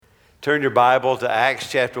Turn your Bible to Acts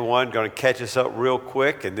chapter 1. Going to catch us up real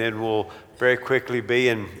quick, and then we'll very quickly be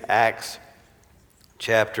in Acts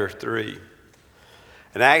chapter 3.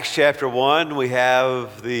 In Acts chapter 1, we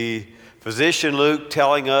have the physician Luke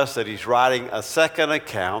telling us that he's writing a second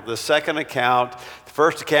account. The second account, the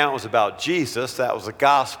first account was about Jesus. That was the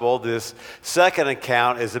gospel. This second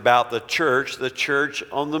account is about the church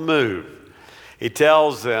on the move. He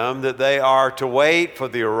tells them that they are to wait for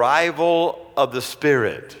the arrival of the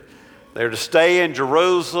Spirit. They're to stay in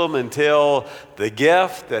Jerusalem until the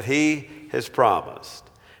gift that he has promised.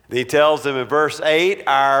 And he tells them in verse 8,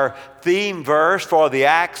 our theme verse for the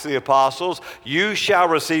Acts of the Apostles, you shall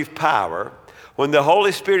receive power when the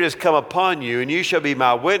Holy Spirit has come upon you, and you shall be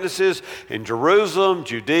my witnesses in Jerusalem,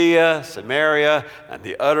 Judea, Samaria, and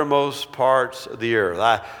the uttermost parts of the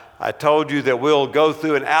earth. I told you that we'll go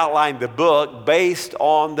through and outline the book based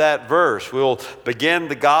on that verse. We'll begin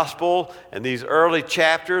the gospel in these early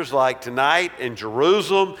chapters like tonight in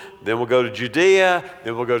Jerusalem, then we'll go to Judea,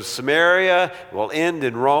 then we'll go to Samaria, we'll end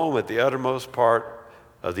in Rome at the uttermost part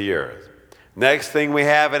of the earth. Next thing we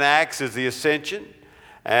have in Acts is the ascension,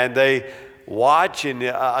 and they watch, and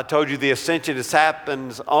I told you the ascension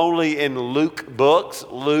happens only in Luke books,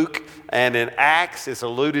 and in Acts it's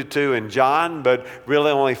alluded to in John, but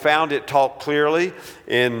really only found it taught clearly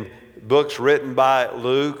in books written by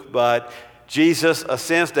Luke. But Jesus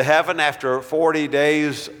ascends to heaven after 40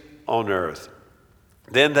 days on earth.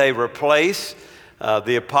 Then they replace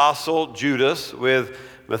the apostle Judas with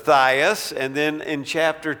Matthias, and then in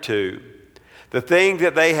chapter 2, the thing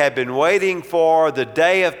that they had been waiting for, the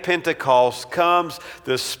day of Pentecost comes,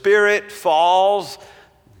 the Spirit falls.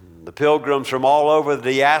 The pilgrims from all over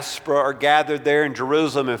the diaspora are gathered there in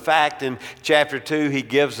Jerusalem. In fact, in chapter 2, he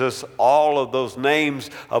gives us all of those names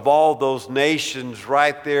of all those nations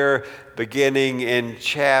right there, beginning in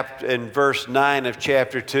verse 9 of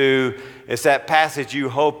chapter 2. It's that passage you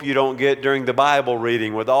hope you don't get during the Bible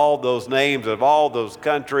reading with all those names of all those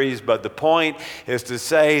countries. But the point is to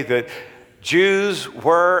say that Jews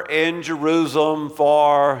were in Jerusalem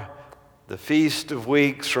for the Feast of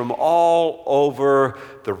Weeks from all over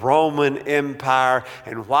the Roman Empire.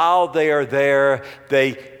 And while they are there,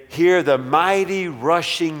 they hear the mighty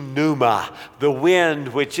rushing pneuma, the wind,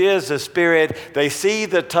 which is the Spirit. They see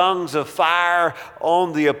the tongues of fire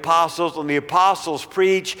on the apostles, and the apostles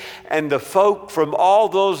preach, and the folk from all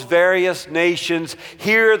those various nations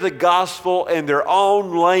hear the gospel in their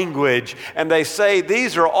own language. And they say,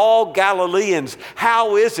 these are all Galileans.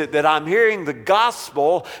 How is it that I'm hearing the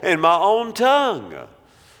gospel in my own tongue?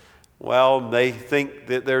 Well, they think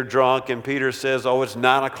that they're drunk, and Peter says, it's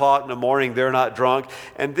 9 o'clock in the morning, they're not drunk.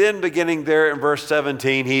 And then beginning there in verse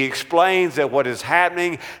 17, he explains that what is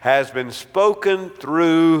happening has been spoken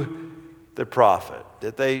through the prophet,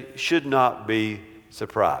 that they should not be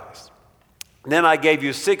surprised. And then I gave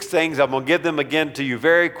you 6 things. I'm going to give them again to you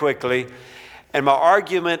very quickly. And my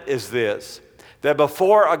argument is this, that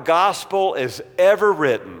before a gospel is ever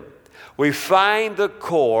written, we find the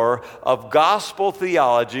core of gospel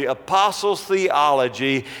theology, apostles'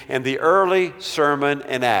 theology, in the early sermon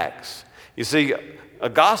in Acts. You see, a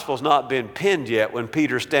gospel's not been penned yet when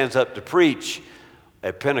Peter stands up to preach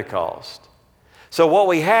at Pentecost. So what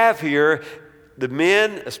we have here, the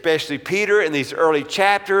men, especially Peter in these early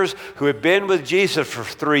chapters, who had been with Jesus for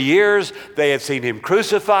 3 years, they had seen him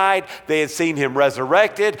crucified, they had seen him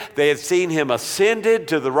resurrected, they had seen him ascended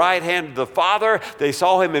to the right hand of the Father, they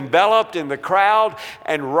saw him enveloped in the crowd,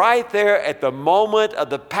 and right there at the moment of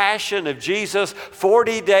the passion of Jesus,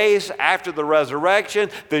 40 days after the resurrection,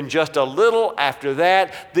 then just a little after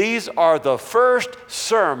that, these are the first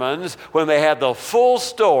sermons when they had the full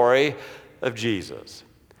story of Jesus.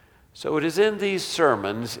 So it is in these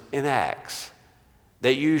sermons in Acts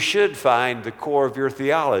that you should find the core of your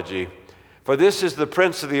theology. For this is the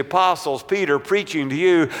Prince of the Apostles, Peter, preaching to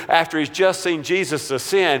you after he's just seen Jesus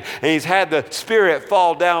ascend and he's had the Spirit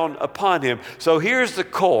fall down upon him. So here's the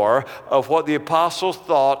core of what the apostles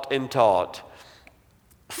thought and taught,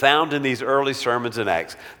 found in these early sermons in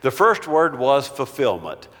Acts. The first word was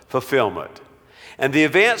fulfillment. And the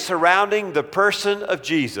events surrounding the person of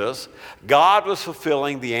Jesus, God was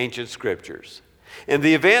fulfilling the ancient scriptures. In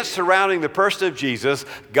the events surrounding the person of Jesus,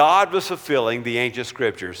 God was fulfilling the ancient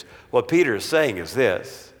scriptures. What Peter is saying is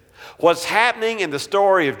this: what's happening in the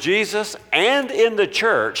story of Jesus and in the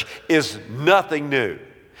church is nothing new.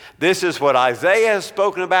 This is what Isaiah has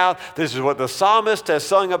spoken about. This is what the psalmist has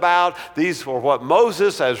sung about. These are what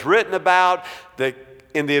Moses has written about. That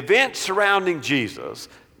in the events surrounding Jesus,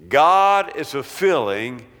 God is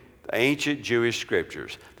fulfilling the ancient Jewish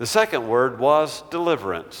scriptures. The second word was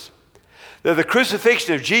deliverance. That the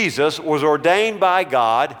crucifixion of Jesus was ordained by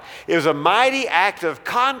God. It was a mighty act of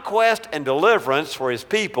conquest and deliverance for his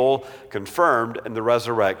people, confirmed in the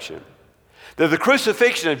resurrection. That the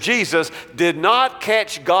crucifixion of Jesus did not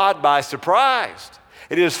catch God by surprise.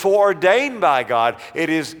 It is foreordained by God. It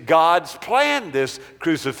is God's plan, this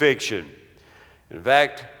crucifixion. In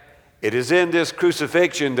fact, it is in this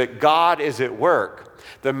crucifixion that God is at work.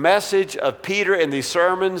 The message of Peter in these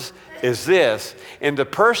sermons is this: in the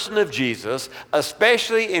person of Jesus,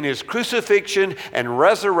 especially in his crucifixion and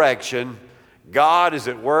resurrection, God is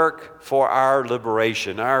at work for our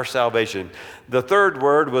liberation, our salvation. The third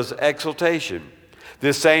word was exaltation.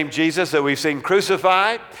 This same Jesus that we've seen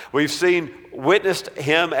crucified, we've seen witnessed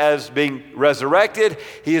him as being resurrected.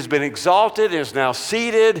 He has been exalted and is now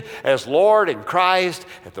seated as Lord in Christ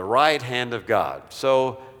at the right hand of God.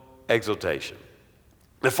 So, exaltation.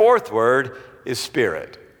 The fourth word is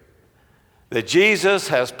Spirit. That Jesus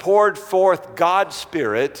has poured forth God's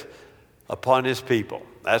Spirit upon his people.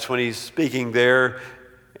 That's when he's speaking there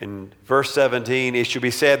in verse 17. It should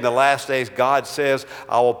be said in the last days, God says,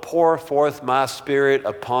 I will pour forth my Spirit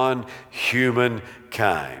upon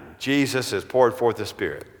humankind. Jesus has poured forth the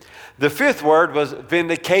Spirit. The fifth word was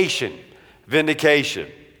vindication.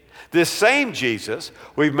 Vindication. This same Jesus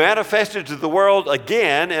we've manifested to the world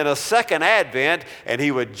again in a second advent, and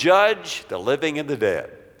he would judge the living and the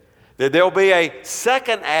dead. That there'll be a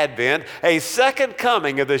second advent, a second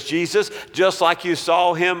coming of this Jesus, just like you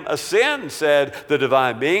saw him ascend, said the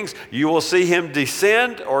divine beings. You will see him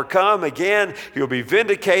descend or come again. He'll be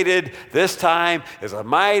vindicated, this time as a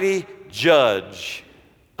mighty judge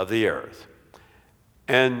of the earth.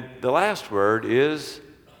 And the last word is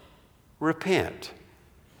repent.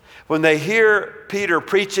 When they hear Peter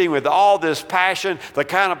preaching with all this passion, the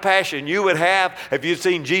kind of passion you would have if you'd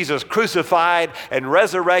seen Jesus crucified and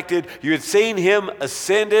resurrected, you had seen him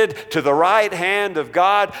ascended to the right hand of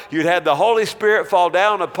God, you'd had the Holy Spirit fall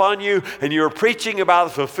down upon you, and you were preaching about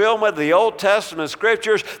the fulfillment of the Old Testament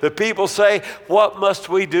scriptures, the people say, what must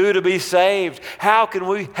we do to be saved? How can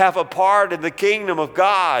we have a part in the kingdom of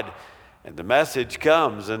God? And the message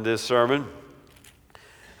comes in this sermon.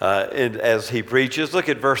 As he preaches, look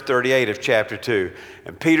at verse 38 of chapter 2.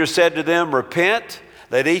 And Peter said to them, repent,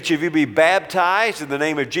 let each of you be baptized in the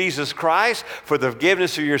name of Jesus Christ for the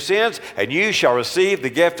forgiveness of your sins, and you shall receive the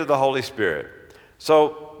gift of the Holy Spirit.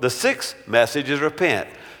 So the sixth message is repent,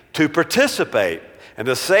 to participate in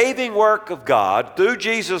the saving work of God through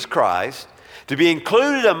Jesus Christ, to be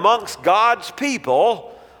included amongst God's people.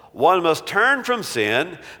 One must turn from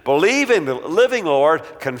sin, believe in the living Lord,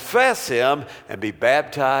 confess him, and be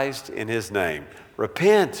baptized in his name.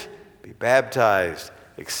 Repent, be baptized,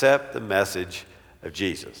 accept the message of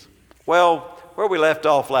Jesus. Well, where we left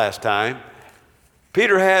off last time,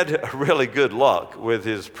 Peter had really good luck with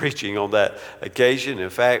his preaching on that occasion. In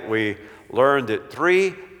fact, we learned that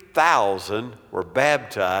 3,000 were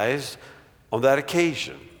baptized on that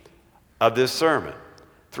occasion of this sermon.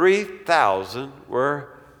 3,000 were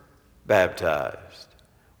baptized.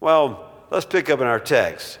 Well, let's pick up in our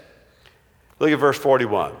text. Look at verse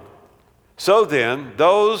 41. So then,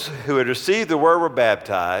 those who had received the word were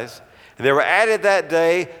baptized, and there were added that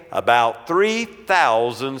day about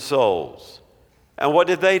 3,000 souls. And what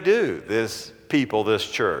did they do, this people, this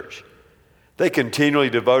church? They continually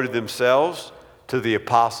devoted themselves to the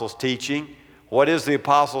apostles' teaching. What is the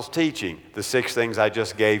apostles' teaching? The 6 things I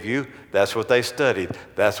just gave you. That's what they studied.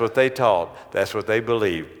 That's what they taught. That's what they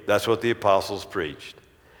believed. That's what the apostles preached.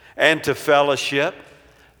 And to fellowship.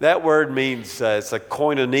 That word means, it's a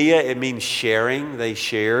koinonia. It means sharing. They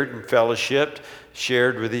shared and fellowshipped,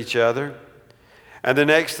 shared with each other. And the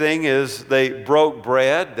next thing is they broke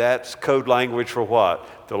bread. That's code language for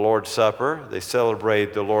what? The Lord's Supper. They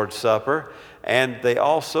celebrated the Lord's Supper. And they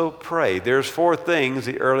also prayed. There's 4 things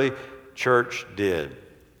the early church did.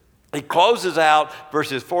 He closes out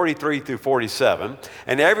verses 43 through 47,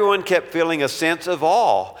 and everyone kept feeling a sense of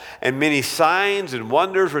awe, and many signs and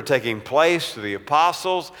wonders were taking place through the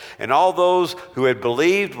apostles, and all those who had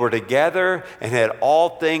believed were together and had all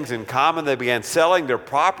things in common. They began selling their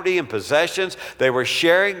property and possessions. They were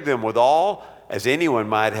sharing them with all, as anyone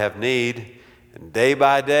might have need. And day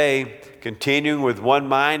by day, continuing with one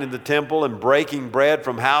mind in the temple and breaking bread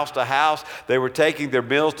from house to house, they were taking their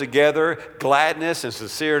meals together, gladness and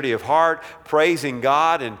sincerity of heart, praising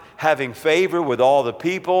God and having favor with all the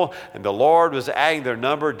people. And the Lord was adding their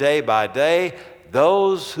number day by day,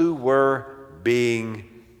 those who were being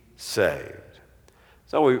saved.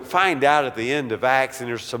 So we find out at the end of Acts, and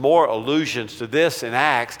there's some more allusions to this in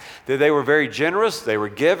Acts, that they were very generous, they were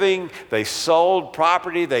giving, they sold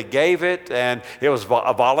property, they gave it, and it was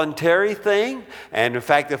a voluntary thing. And in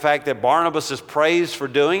fact, the fact that Barnabas is praised for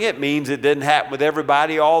doing it means it didn't happen with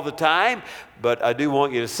everybody all the time. But I do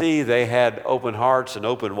want you to see they had open hearts and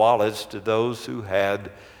open wallets to those who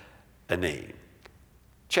had a need.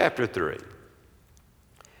 Chapter 3.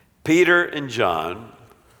 Peter and John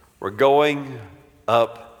were going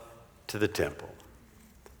up to the temple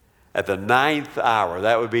at the 9th hour.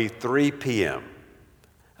 That would be 3 p.m.,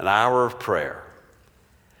 an hour of prayer.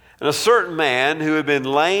 And a certain man who had been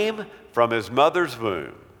lame from his mother's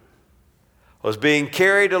womb was being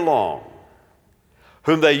carried along,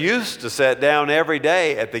 whom they used to set down every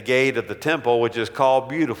day at the gate of the temple, which is called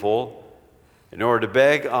Beautiful, in order to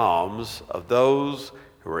beg alms of those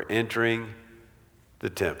who were entering the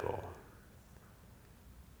temple.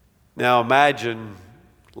 Now imagine,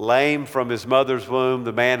 lame from his mother's womb,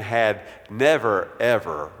 the man had never,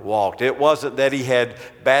 ever walked. It wasn't that he had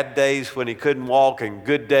bad days when he couldn't walk and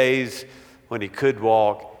good days when he could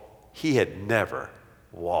walk. He had never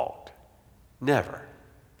walked. Never.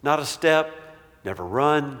 Not a step, never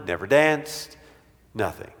run, never danced,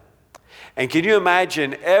 nothing. And can you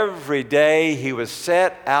imagine every day he was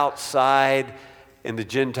set outside in the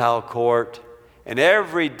Gentile court, and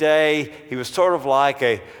every day he was sort of like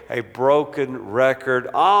a broken record.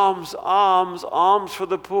 Alms, alms, alms for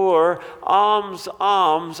the poor. Alms,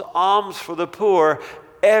 alms, alms for the poor.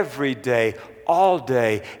 Every day, all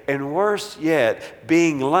day. And worse yet,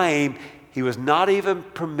 being lame, he was not even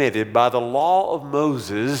permitted by the law of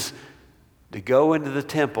Moses to go into the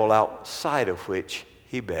temple outside of which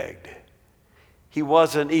he begged. He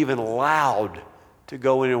wasn't even allowed to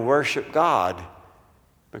go in and worship God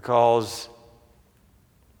because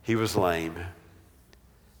he was lame.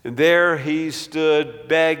 And there he stood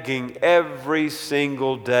begging every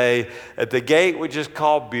single day at the gate, which is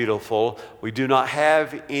called Beautiful. We do not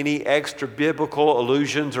have any extra biblical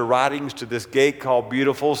allusions or writings to this gate called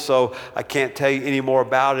Beautiful, so I can't tell you any more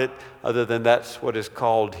about it other than that's what is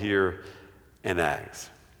called here in Acts.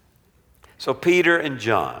 So Peter and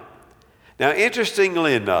John. Now,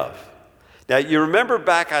 interestingly enough, now, you remember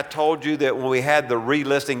back I told you that when we had the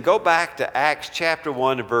relisting, go back to Acts chapter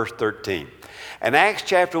 1 and verse 13. In Acts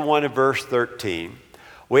chapter 1 and verse 13,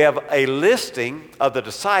 we have a listing of the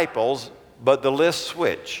disciples, but the lists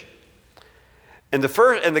switch. In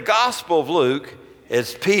the Gospel of Luke,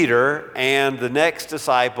 it's Peter and the next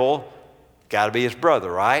disciple, got to be his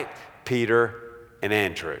brother, right? Peter and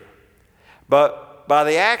Andrew. But by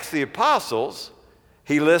the Acts of the Apostles,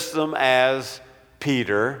 he lists them as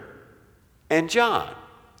Peter and John.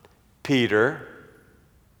 Peter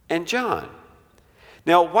and John.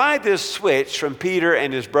 Now, why this switch from Peter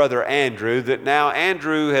and his brother Andrew, that now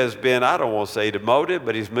Andrew has been, I don't want to say demoted,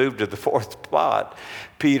 but he's moved to the 4th spot,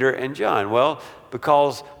 Peter and John? Well,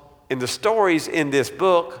 because in the stories in this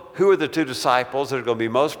book, who are the two disciples that are going to be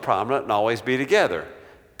most prominent and always be together?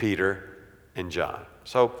 Peter and John.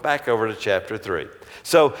 So back over to chapter 3.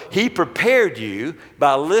 So he prepared you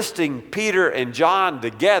by listing Peter and John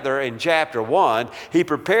together in chapter 1. He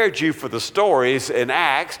prepared you for the stories in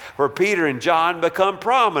Acts where Peter and John become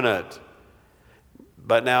prominent.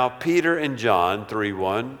 But now Peter and John,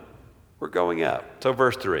 3:1, were going up. So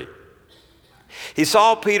verse 3. He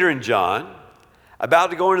saw Peter and John about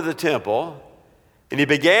to go into the temple, and he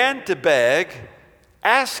began to beg,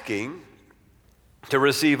 asking to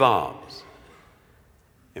receive alms.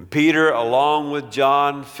 And Peter, along with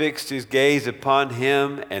John, fixed his gaze upon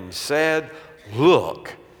him and said,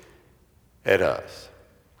 "Look at us."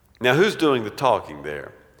 Now, who's doing the talking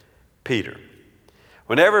there? Peter.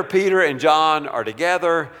 Whenever Peter and John are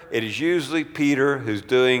together, it is usually Peter who's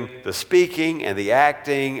doing the speaking and the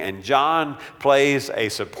acting, and John plays a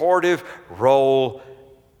supportive role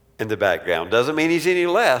in the background. Doesn't mean he's any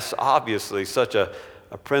less, obviously, such a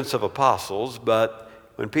prince of apostles, but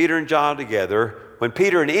when Peter and John together, when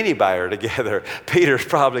Peter and anybody are together, Peter's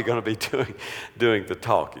probably going to be doing the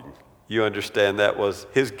talking. You understand that was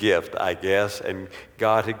his gift, I guess, and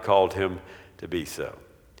God had called him to be so.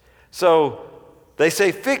 So they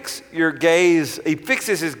say, fix your gaze. He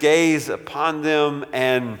fixes his gaze upon them,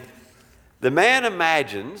 and the man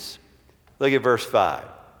imagines, look at verse 5.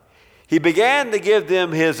 He began to give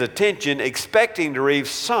them his attention, expecting to receive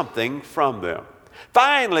something from them.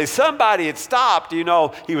 Finally, somebody had stopped. You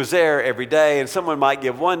know, he was there every day, and someone might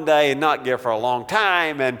give one day and not give for a long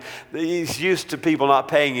time, and he's used to people not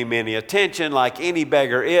paying him any attention like any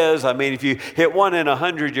beggar is. I mean, if you hit 1 in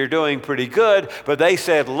 100, you're doing pretty good, but they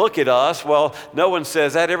said, look at us. Well, no one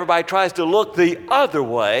says that. Everybody tries to look the other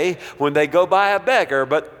way when they go by a beggar,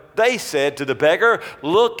 but they said to the beggar,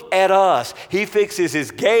 look at us. He fixes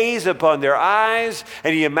his gaze upon their eyes,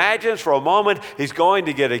 and he imagines for a moment he's going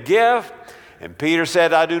to get a gift. And Peter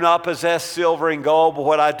said, I do not possess silver and gold, but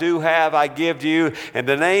what I do have I give to you. In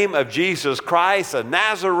the name of Jesus Christ, a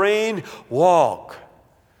Nazarene, walk.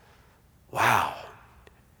 Wow.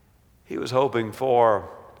 He was hoping for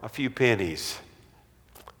a few pennies,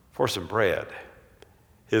 for some bread.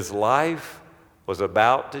 His life was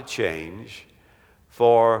about to change,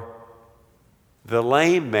 for the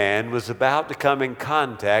lame man was about to come in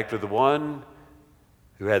contact with the one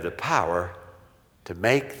who had the power to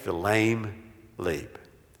make the lame leap.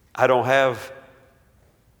 I don't have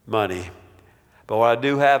money, but what I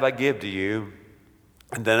do have I give to you.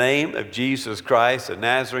 In the name of Jesus Christ, a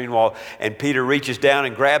Nazarene, walk. And Peter reaches down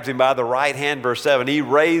and grabs him by the right hand, verse 7. He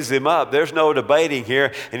raised him up. There's no debating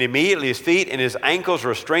here. And immediately his feet and his ankles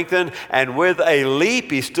were strengthened. And with a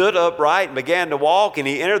leap he stood upright and began to walk. And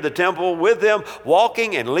he entered the temple with them,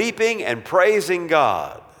 walking and leaping and praising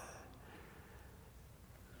God.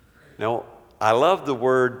 Now, I love the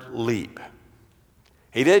word leap.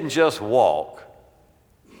 He didn't just walk.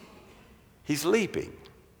 He's leaping.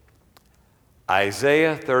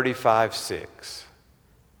 Isaiah 35:6.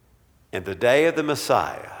 In the day of the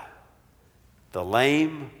Messiah, the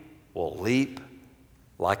lame will leap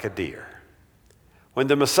like a deer. When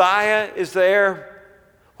the Messiah is there,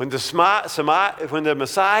 when the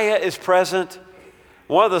Messiah is present,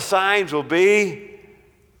 one of the signs will be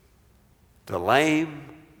the lame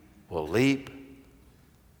will leap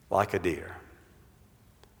like a deer.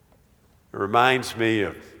 It reminds me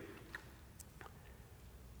of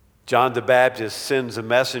John the Baptist sends the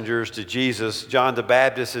messengers to Jesus. John the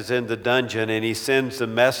Baptist is in the dungeon and he sends the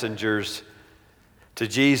messengers to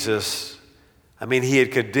Jesus. I mean, he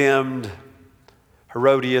had condemned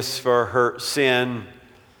Herodias for her sin,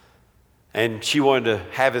 and she wanted to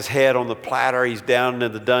have his head on the platter. He's down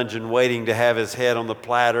in the dungeon waiting to have his head on the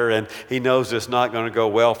platter, and he knows it's not going to go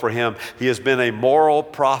well for him. He has been a moral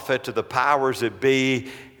prophet to the powers that be,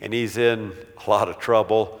 and he's in a lot of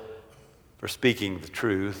trouble for speaking the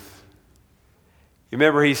truth. You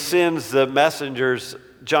remember, he sends the messengers,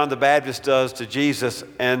 John the Baptist does, to Jesus,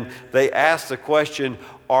 and they ask the question,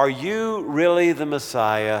 are you really the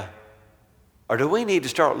Messiah, or do we need to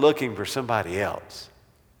start looking for somebody else?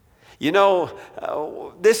 You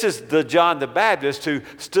know, this is the John the Baptist who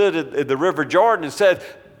stood at the River Jordan and said,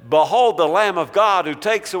 behold the Lamb of God who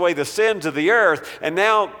takes away the sins of the earth. And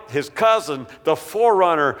now his cousin, the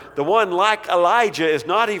forerunner, the one like Elijah, is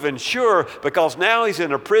not even sure, because now he's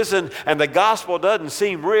in a prison and the gospel doesn't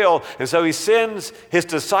seem real. And so he sends his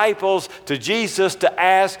disciples to Jesus to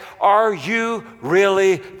ask, are you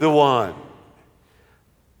really the one?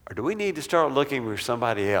 Or do we need to start looking for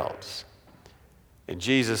somebody else? And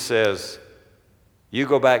Jesus says, you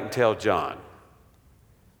go back and tell John,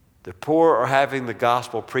 the poor are having the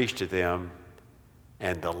gospel preached to them,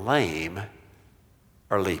 and the lame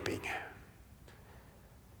are leaping.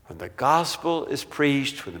 When the gospel is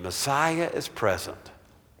preached, when the Messiah is present,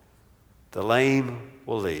 the lame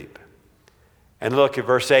will leap. And look at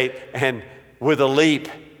verse 8, and with a leap,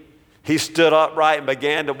 he stood upright and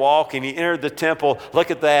began to walk, and he entered the temple. Look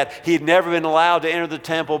at that. He had never been allowed to enter the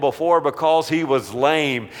temple before because he was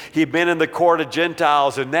lame. He'd been in the court of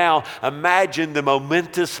Gentiles, and now imagine the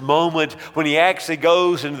momentous moment when he actually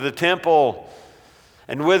goes into the temple.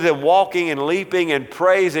 And with him walking and leaping and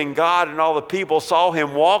praising God, and all the people saw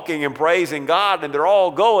him walking and praising God, and they're all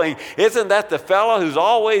going, isn't that the fellow who's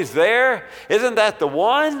always there? Isn't that the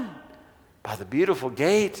one by the beautiful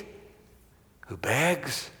gate who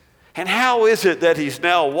begs? And how is it that he's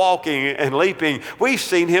now walking and leaping? We've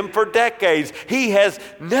seen him for decades. He has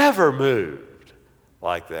never moved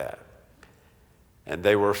like that. And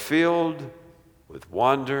they were filled with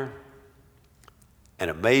wonder and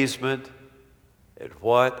amazement at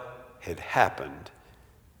what had happened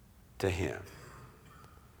to him.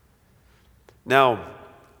 Now,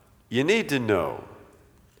 you need to know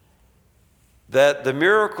that the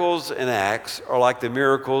miracles in Acts are like the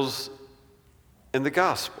miracles in the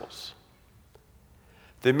Gospels.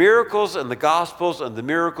 The miracles in the Gospels and the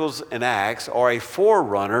miracles in Acts are a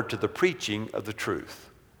forerunner to the preaching of the truth.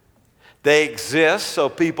 They exist so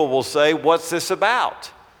people will say, what's this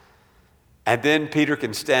about? And then Peter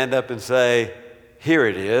can stand up and say, here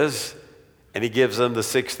it is. And he gives them the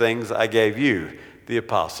 6 things I gave you. the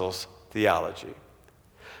apostles' theology.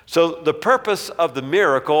 So the purpose of the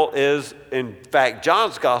miracle is, in fact,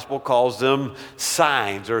 John's gospel calls them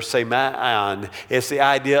signs or semeion. It's the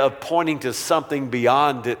idea of pointing to something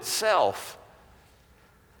beyond itself.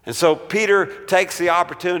 And so Peter takes the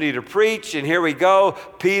opportunity to preach, and here we go,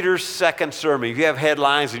 Peter's second sermon. If you have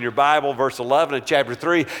headlines in your Bible, verse 11 of chapter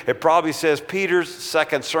 3, it probably says Peter's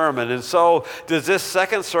second sermon. And so does this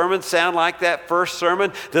second sermon sound like that first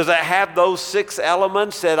sermon? Does it have those 6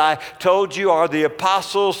 elements that I told you are the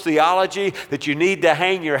apostles' theology that you need to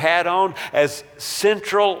hang your hat on as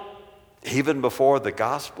central even before the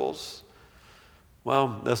Gospels?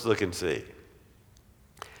 Well, let's look and see.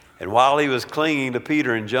 And while he was clinging to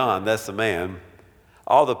Peter and John, that's the man,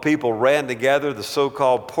 all the people ran together, the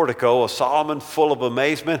so-called portico of Solomon, full of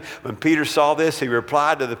amazement. When Peter saw this, he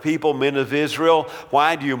replied to the people, men of Israel,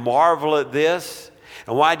 why do you marvel at this?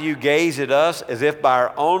 And why do you gaze at us as if by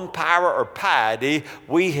our own power or piety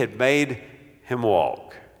we had made him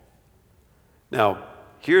walk? Now,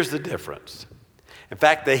 here's the difference. In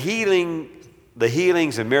fact, the healings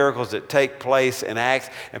and miracles that take place in Acts.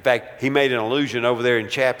 In fact, he made an allusion over there in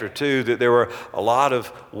chapter 2 that there were a lot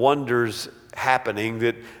of wonders happening,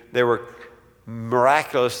 that there were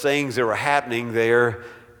miraculous things that were happening there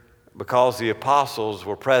because the apostles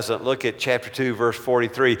were present. Look at chapter 2, verse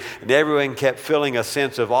 43. And everyone kept feeling a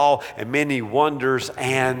sense of awe and many wonders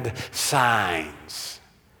and signs.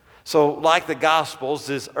 So like the Gospels,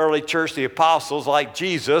 this early church, the apostles, like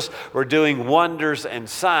Jesus, were doing wonders and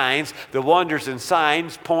signs. The wonders and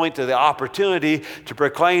signs point to the opportunity to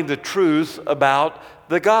proclaim the truth about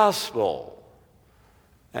the gospel.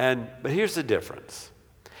 But here's the difference.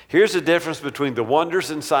 Here's the difference between the wonders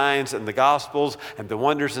and signs in the Gospels and the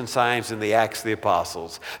wonders and signs in the Acts of the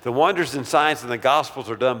Apostles. The wonders and signs in the Gospels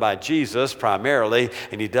are done by Jesus primarily,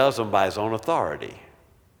 and he does them by his own authority.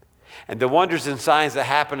 And the wonders and signs that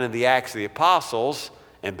happen in the Acts of the Apostles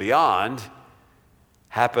and beyond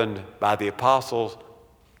happened by the apostles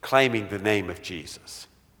claiming the name of Jesus.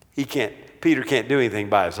 Peter can't do anything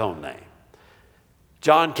by his own name.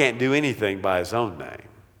 John can't do anything by his own name.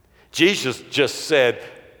 Jesus just said,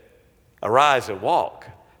 arise and walk.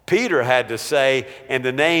 Peter had to say, in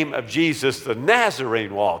the name of Jesus, the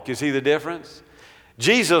Nazarene walk. You see the difference?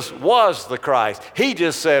 Jesus was the Christ. He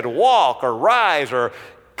just said, walk or rise or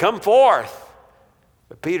come forth.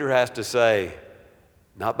 But Peter has to say,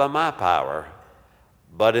 not by my power,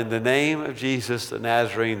 but in the name of Jesus the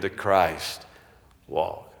Nazarene, the Christ,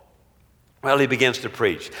 walk. Well, he begins to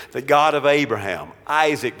preach. The God of Abraham,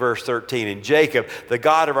 Isaac, verse 13, and Jacob, the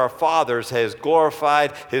God of our fathers, has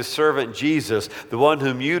glorified his servant Jesus, the one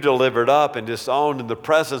whom you delivered up and disowned in the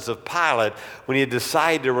presence of Pilate when he had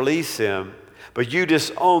decided to release him. But you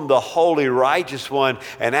disowned the holy, righteous one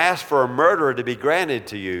and asked for a murderer to be granted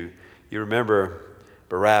to you. You remember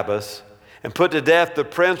Barabbas. And put to death the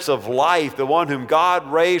Prince of Life, the one whom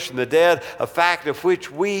God raised from the dead, a fact of which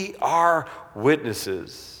we are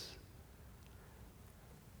witnesses.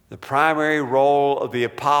 The primary role of the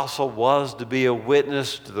apostle was to be a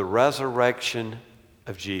witness to the resurrection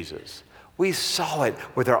of Jesus. We saw it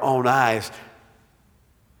with our own eyes,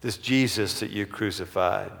 this Jesus that you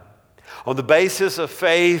crucified. On the basis of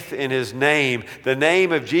faith in his name, the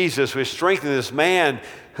name of Jesus, which strengthened this man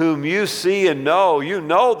whom you see and know. You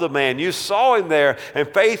know the man. You saw him there.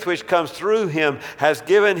 And faith which comes through him has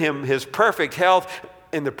given him his perfect health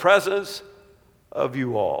in the presence of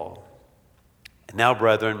you all. And now,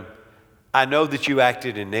 brethren, I know that you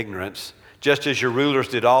acted in ignorance, just as your rulers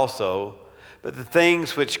did also. But the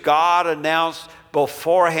things which God announced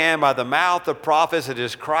beforehand by the mouth of prophets that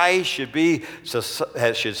his Christ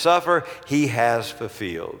should suffer, he has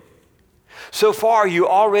fulfilled. So far, you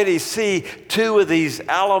already see 2 of these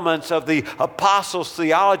elements of the apostles'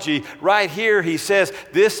 theology. Right here, he says,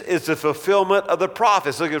 this is the fulfillment of the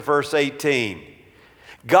prophets. Look at verse 18.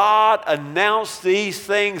 God announced these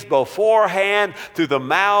things beforehand through the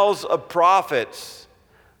mouths of prophets.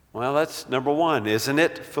 Well, that's number 1, isn't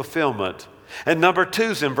it? Fulfillment. And number 2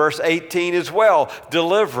 is in verse 18 as well,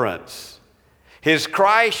 deliverance. His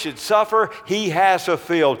Christ should suffer, he has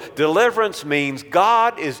fulfilled. Deliverance means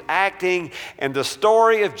God is acting in the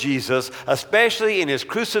story of Jesus, especially in his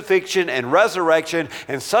crucifixion and resurrection,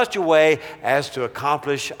 in such a way as to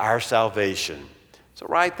accomplish our salvation. So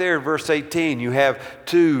right there in verse 18, you have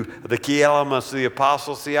two of the key elements of the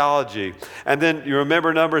apostles' theology. And then you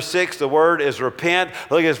remember number 6, the word is repent.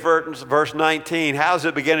 Look at verse 19. How does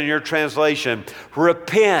it begin in your translation?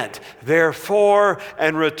 Repent, therefore,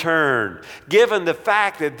 and return. Given the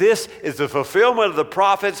fact that this is the fulfillment of the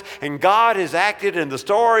prophets and God has acted in the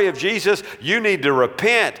story of Jesus, you need to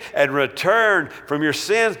repent and return from your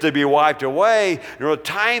sins to be wiped away.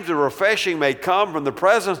 Times of refreshing may come from the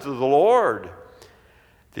presence of the Lord,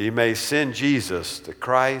 that you may send Jesus, the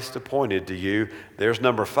Christ appointed to you. There's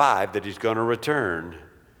number 5, that he's going to return.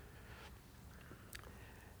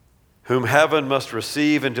 Whom heaven must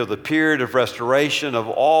receive until the period of restoration of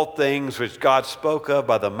all things which God spoke of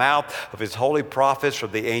by the mouth of his holy prophets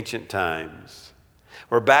from the ancient times.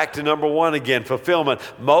 We're back to number 1 again, fulfillment.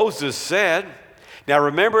 Moses said, now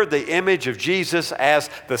remember the image of Jesus as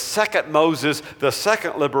the second Moses, the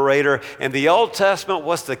second liberator. In the Old Testament,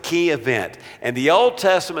 what's the key event? In the Old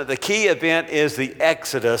Testament, the key event is the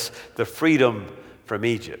Exodus, the freedom from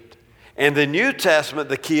Egypt. In the New Testament,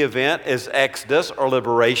 the key event is Exodus, or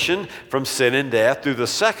liberation from sin and death, through the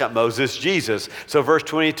second Moses, Jesus. So verse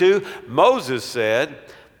 22, Moses said,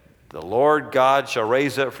 the Lord God shall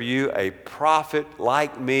raise up for you a prophet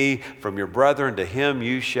like me from your brethren. To him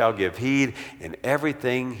you shall give heed in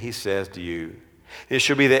everything he says to you. It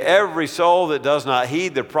shall be that every soul that does not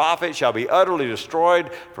heed the prophet shall be utterly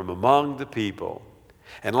destroyed from among the people.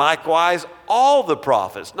 And likewise, all the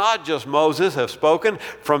prophets, not just Moses, have spoken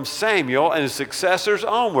from Samuel and his successors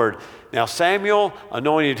onward. Now Samuel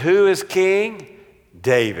anointed who as king?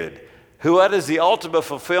 David. What is the ultimate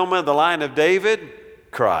fulfillment of the line of David?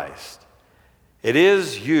 Christ. It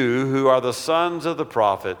is you who are the sons of the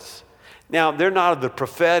prophets. Now, they're not of the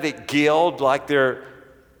prophetic guild like they're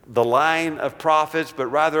the line of prophets, but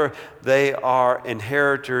rather they are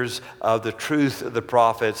inheritors of the truth of the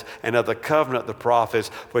prophets and of the covenant of the prophets,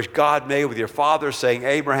 which God made with your father, saying,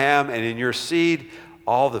 Abraham, and in your seed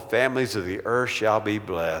all the families of the earth shall be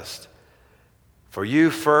blessed. For you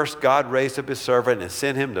first God raised up his servant and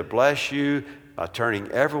sent him to bless you by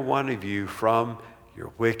turning every one of you from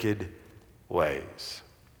your wicked ways.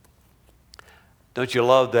 Don't you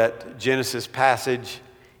love that Genesis passage?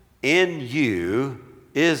 In you,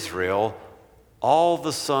 Israel, all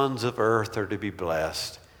the sons of earth are to be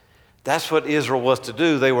blessed. That's what Israel was to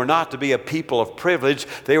do. They were not to be a people of privilege.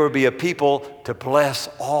 They were to be a people to bless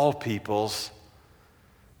all peoples,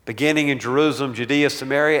 beginning in Jerusalem, Judea,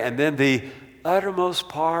 Samaria, and then the uttermost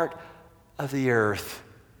part of the earth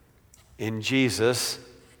in Jesus,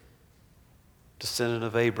 descendant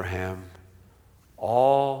of Abraham.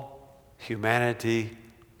 All humanity,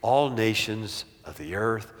 all nations of the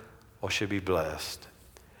earth all should be blessed.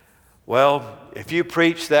 Well, if you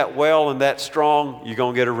preach that well and that strong, you're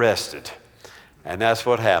going to get arrested. And that's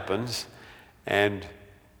what happens. And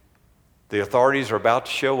the authorities are about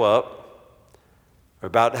to show up. They're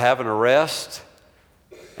about to have an arrest.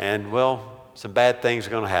 And, well, some bad things are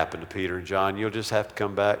going to happen to Peter and John. You'll just have to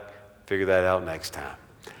come back, figure that out next time.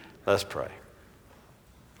 Let's pray.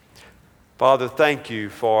 Father, thank you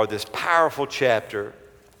for this powerful chapter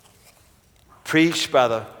preached by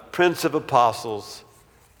the Prince of Apostles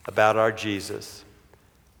about our Jesus.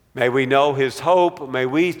 May we know his hope. May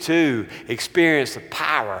we too experience the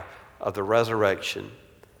power of the resurrection. In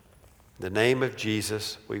the name of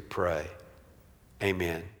Jesus we pray.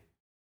 Amen.